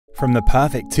From the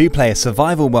perfect two-player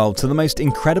survival world to the most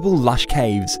incredible lush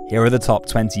caves, here are the top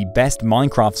 20 best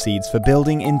Minecraft seeds for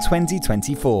building in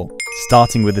 2024.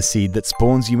 Starting with a seed that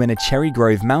spawns you in a Cherry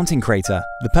Grove mountain crater,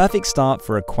 the perfect start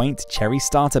for a quaint cherry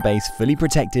starter base fully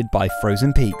protected by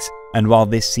frozen peaks. And while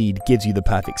this seed gives you the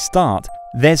perfect start,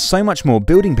 there's so much more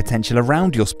building potential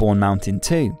around your spawn mountain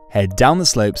too. Head down the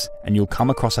slopes and you'll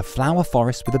come across a flower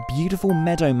forest with a beautiful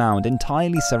meadow mound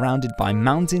entirely surrounded by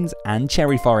mountains and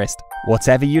cherry forest.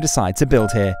 Whatever you decide to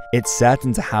build here, it's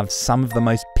certain to have some of the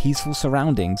most peaceful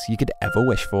surroundings you could ever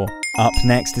wish for. Up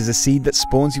next is a seed that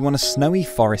spawns you on a snowy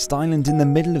forest island in the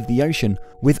middle of the ocean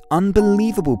with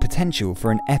unbelievable potential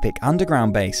for an epic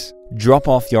underground base. Drop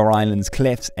off your island's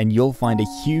cliffs and you'll find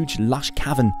a huge lush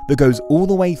cavern that goes all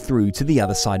the way through to the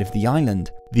other side of the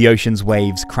island. The ocean's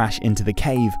waves crash into the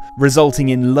cave, resulting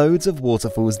in loads of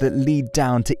waterfalls that lead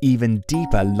down to even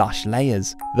deeper lush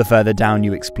layers. The further down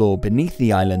you explore beneath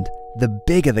the island, the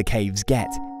bigger the caves get.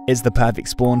 It's the perfect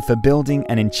spawn for building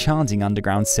an enchanting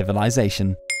underground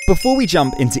civilization. Before we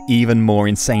jump into even more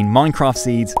insane Minecraft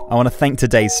seeds, I want to thank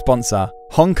today's sponsor,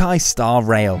 Honkai Star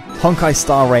Rail. Honkai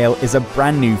Star Rail is a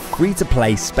brand new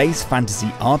free-to-play space fantasy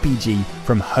RPG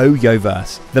from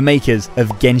HoYoverse, the makers of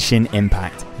Genshin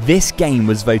Impact. This game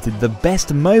was voted the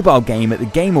best mobile game at the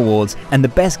Game Awards and the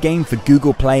best game for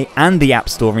Google Play and the App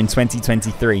Store in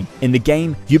 2023. In the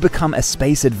game, you become a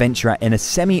space adventurer in a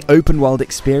semi-open world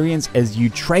experience as you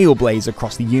trailblaze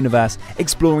across the universe,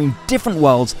 exploring different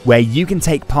worlds where you can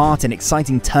take part in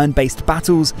exciting turn-based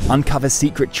battles, uncover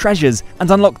secret treasures, and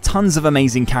unlock tons of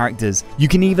amazing characters. You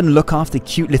can even look after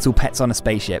cute little pets on a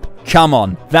spaceship. Come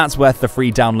on, that's worth the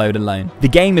free download alone. The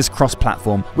game is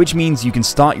cross-platform, which means you can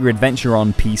start your adventure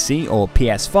on PC or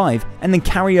PS5 and then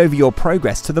carry over your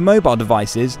progress to the mobile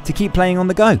devices to keep playing on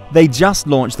the go. They just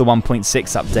launched the 1.6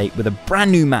 update with a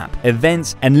brand new map,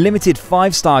 events, and limited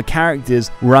 5-star characters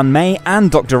Ruan Mei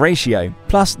and Dr. Ratio.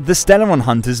 Plus, the Stellaron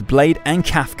Hunters Blade and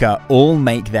Kafka all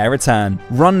make their return.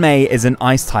 Ruan Mei is an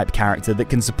ice-type character that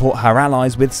can support her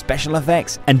allies with special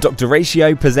effects, and Dr.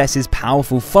 Ratio possesses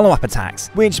powerful follow-up attacks,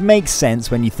 which makes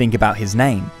sense when you think about his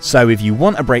name. So if you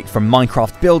want a break from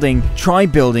Minecraft building, try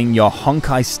building your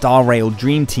Honkai Star Rail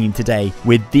Dream Team today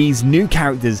with these new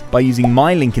characters by using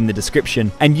my link in the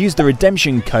description and use the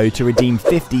redemption code to redeem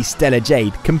 50 Stellar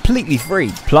Jade completely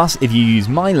free. Plus, if you use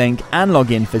my link and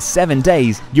log in for 7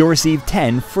 days, you'll receive 10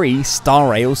 free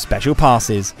Star Rail special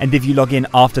passes. And if you log in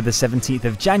after the 17th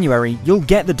of January, you'll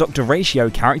get the Dr. Ratio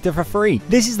character for free.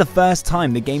 This is the first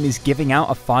time the game is giving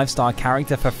out a 5-star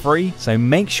character for free, so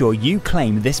make sure you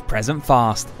claim this present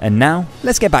fast. And now,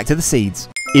 let's get back to the seeds.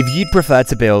 If you'd prefer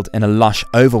to build in a lush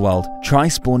overworld, try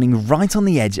spawning right on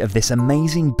the edge of this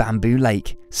amazing bamboo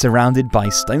lake. Surrounded by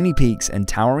stony peaks and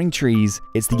towering trees,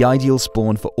 it's the ideal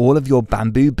spawn for all of your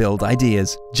bamboo build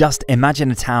ideas. Just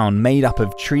imagine a town made up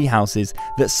of tree houses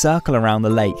that circle around the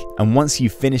lake, and once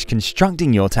you've finished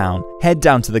constructing your town, head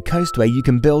down to the coast where you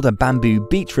can build a bamboo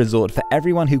beach resort for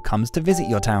everyone who comes to visit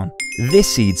your town.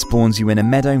 This seed spawns you in a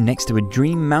meadow next to a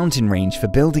dream mountain range for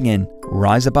building in.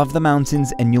 Rise above the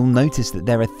mountains and you'll notice that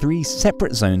there are 3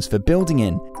 separate zones for building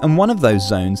in, and one of those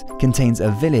zones contains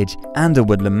a village and a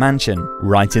woodland mansion.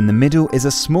 Right in the middle is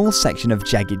a small section of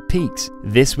jagged peaks.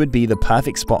 This would be the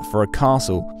perfect spot for a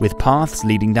castle, with paths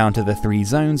leading down to the 3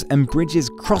 zones and bridges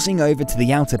crossing over to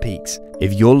the outer peaks.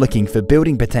 If you're looking for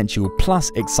building potential plus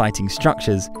exciting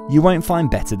structures, you won't find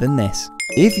better than this.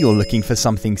 If you're looking for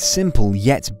something simple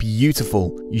yet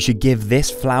beautiful, you should give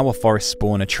this flower forest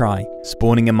spawn a try.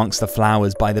 Spawning amongst the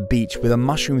flowers by the beach with a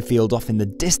mushroom field off in the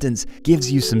distance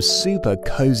gives you some super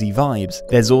cozy vibes.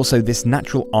 There's also this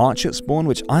natural arch at spawn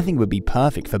which I think would be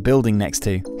perfect for building next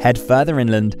to. Head further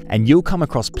inland and you'll come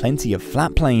across plenty of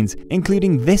flat plains,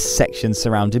 including this section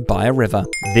surrounded by a river.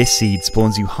 This seed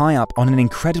spawns you high up on an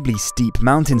incredibly steep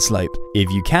mountain slope. If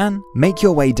you can, make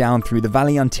your way down through the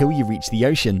valley until you reach the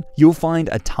ocean. You'll find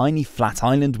a tiny flat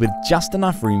island with just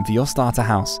enough room for your starter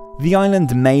house. The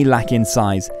island may lack in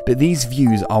size, but these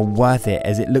views are worth it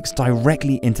as it looks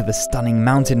directly into the stunning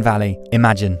mountain valley.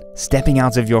 Imagine stepping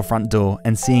out of your front door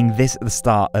and seeing this at the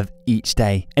start of each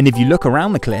day. And if you look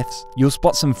around the cliffs, you'll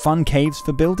spot some fun caves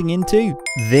for building in too.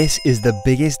 This is the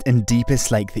biggest and deepest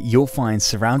lake that you'll find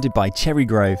surrounded by cherry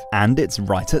grove, and it's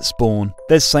right at spawn.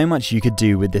 There's so much you could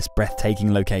do with this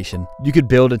breathtaking location. You could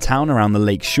build a town around the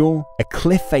lake shore, a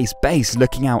cliff face base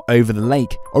looking out over the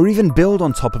lake, or even build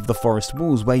on top of the forest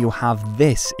walls where you'll have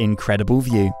this incredible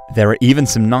view. There are even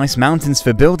some nice mountains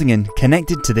for building in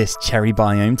connected to this cherry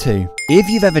biome too. If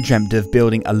you've ever dreamt of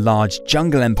building a large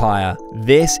jungle empire,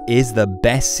 this is is the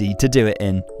best seed to do it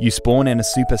in. You spawn in a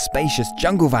super spacious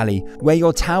jungle valley where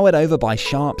you're towered over by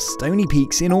sharp, stony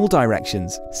peaks in all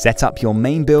directions. Set up your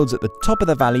main builds at the top of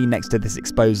the valley next to this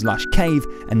exposed lush cave,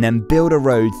 and then build a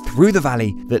road through the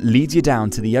valley that leads you down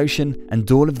to the ocean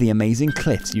and all of the amazing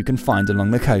cliffs you can find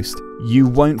along the coast. You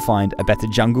won't find a better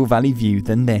jungle valley view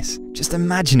than this. Just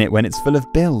imagine it when it's full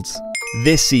of builds.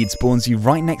 This seed spawns you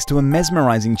right next to a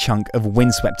mesmerizing chunk of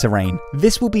windswept terrain.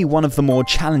 This will be one of the more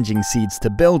challenging seeds to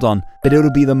build on, but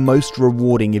it'll be the most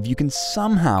rewarding if you can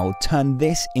somehow turn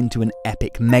this into an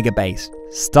epic mega base.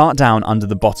 Start down under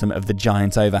the bottom of the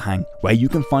giant overhang, where you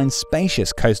can find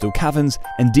spacious coastal caverns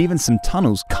and even some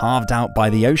tunnels carved out by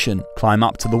the ocean. Climb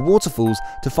up to the waterfalls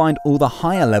to find all the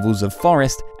higher levels of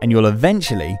forest, and you'll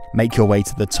eventually make your way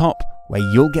to the top, where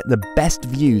you'll get the best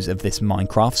views of this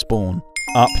Minecraft spawn.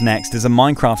 Up next is a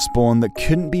Minecraft spawn that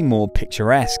couldn't be more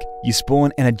picturesque. You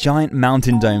spawn in a giant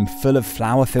mountain dome full of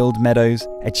flower-filled meadows,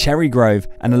 a cherry grove,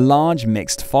 and a large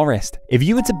mixed forest. If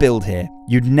you were to build here,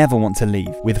 you'd never want to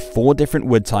leave. With 4 different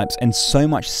wood types and so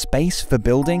much space for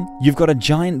building, you've got a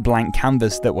giant blank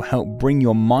canvas that will help bring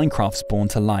your Minecraft spawn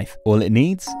to life. All it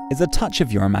needs is a touch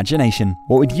of your imagination.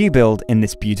 What would you build in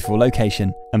this beautiful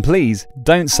location? And please,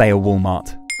 don't say a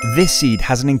Walmart. This seed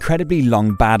has an incredibly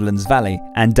long Badlands valley,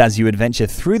 and as you adventure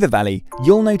through the valley,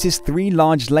 you'll notice 3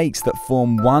 large lakes that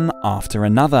form one after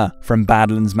another. From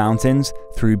Badlands Mountains,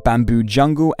 through bamboo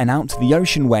jungle and out to the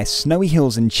ocean where snowy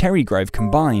hills and cherry grove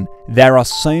combine. There are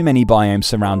so many biomes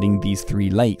surrounding these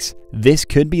 3 lakes. This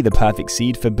could be the perfect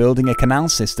seed for building a canal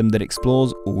system that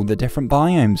explores all the different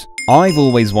biomes. I've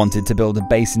always wanted to build a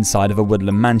base inside of a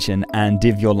woodland mansion, and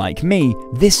if you're like me,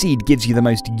 this seed gives you the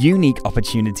most unique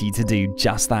opportunity to do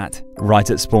just that. Right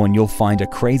at spawn, you'll find a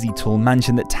crazy tall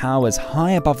mansion that towers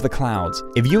high above the clouds.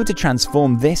 If you were to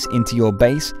transform this into your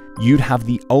base, you'd have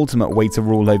the ultimate way to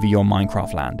rule over your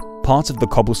Minecraft land. Part of the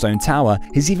cobblestone tower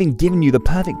has even given you the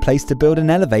perfect place to build an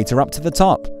elevator up to the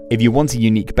top. If you want a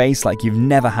unique base like you've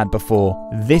never had before,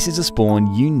 this is a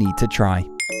spawn you need to try.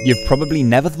 You've probably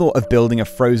never thought of building a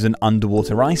frozen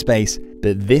underwater ice base,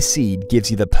 but this seed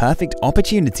gives you the perfect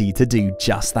opportunity to do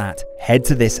just that. Head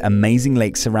to this amazing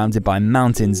lake surrounded by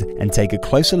mountains and take a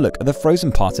closer look at the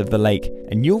frozen part of the lake,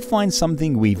 and you'll find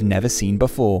something we've never seen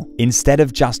before. Instead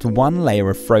of just one layer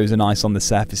of frozen ice on the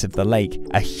surface of the lake,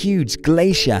 a huge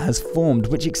glacier has formed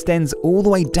which extends all the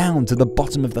way down to the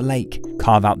bottom of the lake.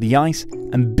 Carve out the ice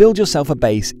and build yourself a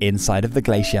base inside of the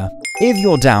glacier. If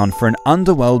you're down for an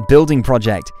underworld building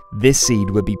project, this seed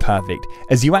would be perfect,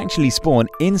 as you actually spawn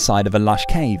inside of a lush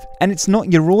cave. And it's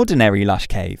not your ordinary lush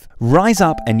cave. Rise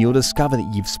up and you'll discover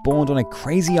that you've spawned on a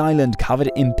crazy island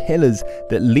covered in pillars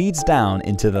that leads down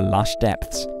into the lush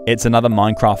depths. It's another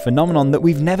Minecraft phenomenon that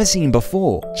we've never seen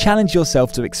before. Challenge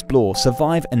yourself to explore,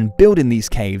 survive, and build in these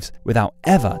caves without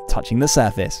ever touching the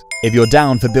surface. If you're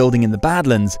down for building in the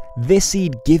Badlands, this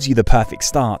seed gives you the perfect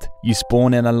start. You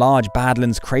spawn in a large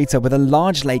Badlands crater with a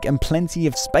large lake and plenty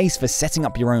of space for setting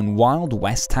up your own Wild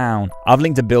West town. I've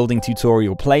linked a building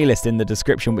tutorial playlist in the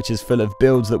description which is full of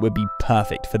builds that would be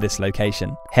perfect for this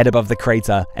location. Head above the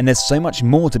crater and there's so much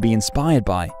more to be inspired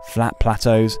by. Flat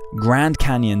plateaus, grand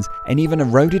canyons, and even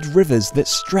eroded rivers that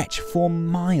stretch for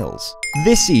miles.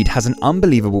 This seed has an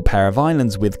unbelievable pair of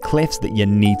islands with cliffs that you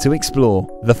need to explore.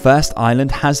 The first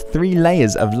island has 3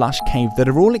 layers of lush cave that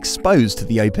are all exposed to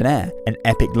the open air. An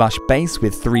epic lush base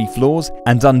with 3 floors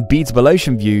and unbeatable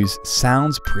ocean views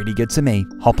sounds pretty good to me.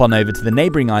 Hop on over to the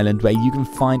neighboring island where you can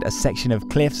find a section of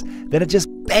cliffs that are just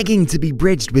begging to be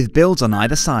bridged with builds on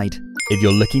either side. If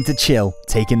you're looking to chill,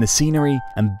 take in the scenery,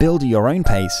 and build at your own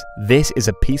pace, this is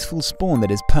a peaceful spawn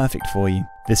that is perfect for you.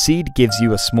 The seed gives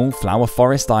you a small flower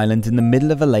forest island in the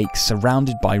middle of a lake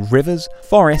surrounded by rivers,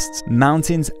 forests,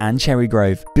 mountains, and cherry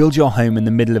grove. Build your home in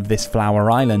the middle of this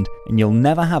flower island, and you'll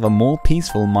never have a more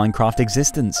peaceful Minecraft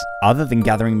existence. Other than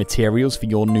gathering materials for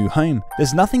your new home,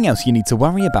 there's nothing else you need to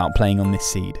worry about playing on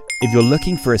this seed. If you're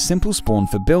looking for a simple spawn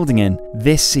for building in,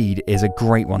 this seed is a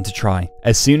great one to try.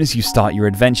 As soon as you start your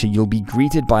adventure, you'll be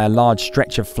greeted by a large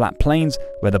stretch of flat plains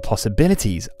where the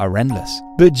possibilities are endless.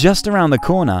 But just around the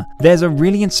corner, there's a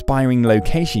really inspiring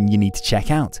location you need to check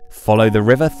out. Follow the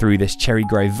river through this cherry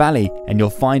grove valley and you'll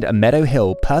find a meadow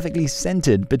hill perfectly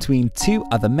centered between 2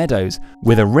 other meadows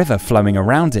with a river flowing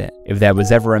around it. If there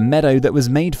was ever a meadow that was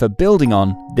made for building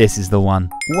on, this is the one.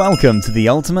 Welcome to the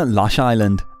ultimate lush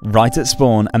island. Right at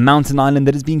spawn, a mountain island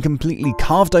that has been completely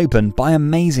carved open by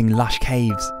amazing lush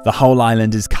caves. The whole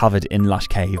island is covered in lush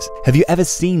caves. Have you ever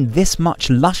seen this much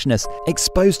lushness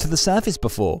exposed to the surface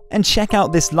before? And check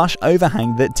out this lush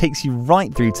overhang that takes you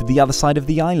right through to the other side of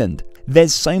the island.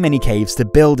 There's so many caves to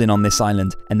build in on this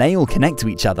island, and they all connect to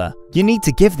each other. You need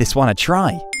to give this one a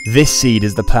try. This seed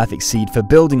is the perfect seed for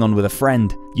building on with a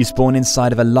friend. You spawn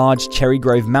inside of a large cherry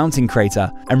grove mountain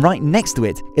crater, and right next to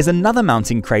it is another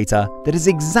mountain crater that is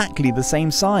exactly the same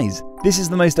size. This is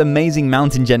the most amazing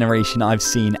mountain generation I've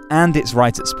seen, and it's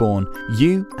right at spawn.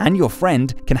 You and your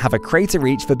friend can have a crater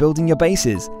each for building your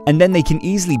bases, and then they can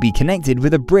easily be connected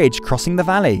with a bridge crossing the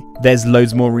valley. There's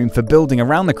loads more room for building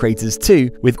around the craters too,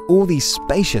 with all these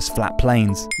spacious flat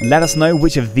plains. Let us know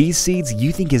which of these seeds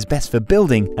you think is best for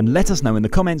building, and let us know in the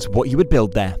comments what you would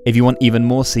build there. If you want even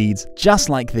more seeds just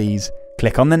like these,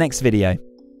 click on the next video.